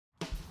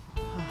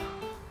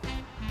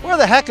Where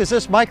the heck is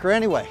this micro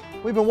anyway?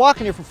 We've been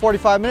walking here for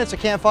 45 minutes, I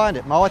can't find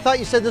it. Mo, I thought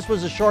you said this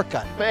was a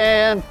shortcut.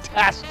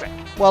 Fantastic.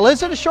 Well,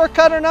 is it a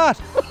shortcut or not?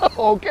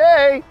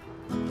 Okay.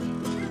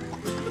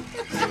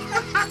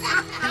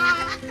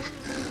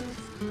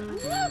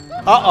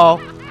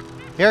 Uh-oh,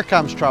 here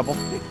comes trouble.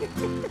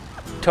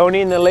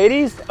 Tony and the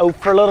ladies out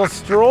for a little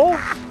stroll?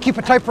 Keep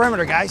a tight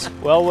perimeter, guys.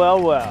 Well,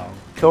 well, well.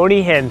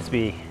 Tony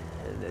Hensby,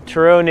 the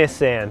Truro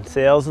Nissan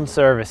sales and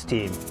service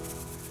team.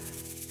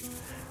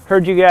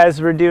 Heard you guys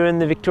were doing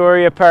the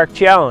Victoria Park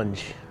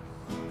Challenge.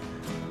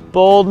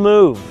 Bold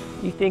move.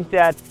 You think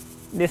that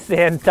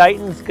Nissan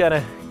Titan's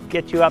gonna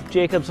get you up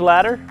Jacob's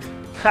ladder?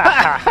 I've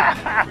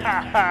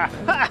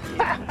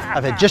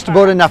had just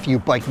about enough of you,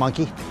 bike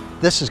monkey.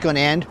 This is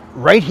gonna end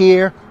right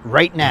here,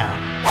 right now.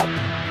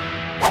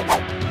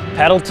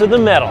 Pedal to the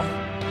metal.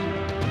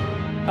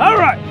 All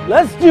right,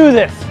 let's do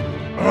this.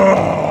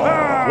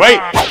 Wait,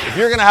 if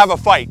you're gonna have a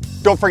fight,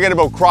 don't forget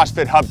about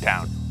CrossFit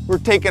Hubtown. We're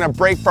taking a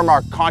break from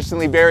our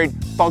constantly varied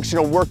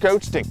functional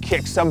workouts to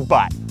kick some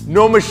butt.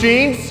 No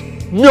machines,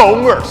 no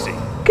mercy.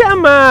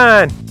 Come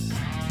on.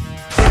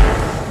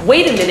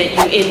 Wait a minute,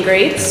 you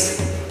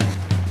ingrates.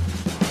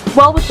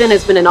 Well Within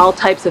has been in all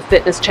types of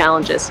fitness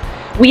challenges.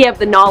 We have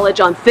the knowledge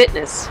on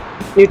fitness,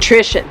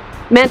 nutrition,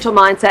 mental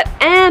mindset,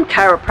 and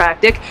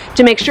chiropractic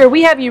to make sure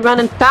we have you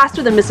running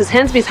faster than Mrs.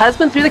 Hensby's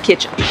husband through the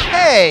kitchen.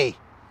 Hey,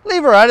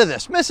 leave her out of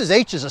this. Mrs.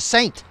 H is a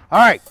saint. All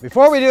right,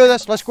 before we do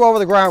this, let's go over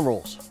the ground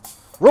rules.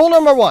 Rule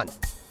number 1,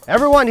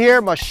 everyone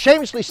here must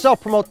shamelessly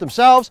self-promote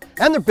themselves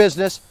and their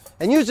business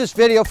and use this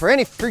video for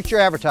any future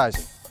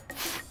advertising.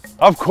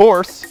 Of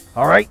course.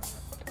 All right,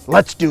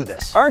 let's do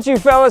this. Aren't you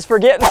fellas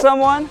forgetting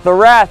someone? The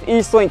Rath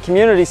Eastlink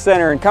Community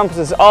Center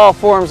encompasses all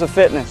forms of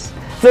fitness.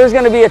 If there's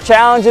going to be a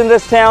challenge in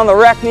this town, the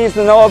rec needs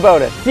to know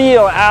about it.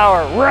 Feel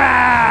our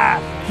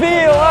wrath!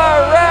 Feel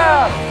our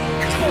wrath!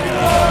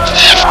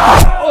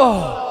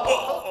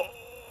 Oh.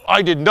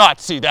 I did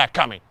not see that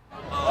coming.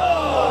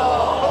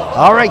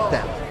 All right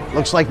then,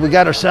 looks like we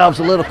got ourselves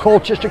a little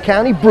Colchester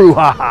County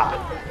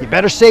brouhaha. You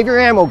better save your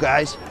ammo,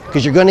 guys,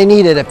 because you're going to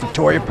need it at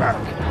Victoria Park.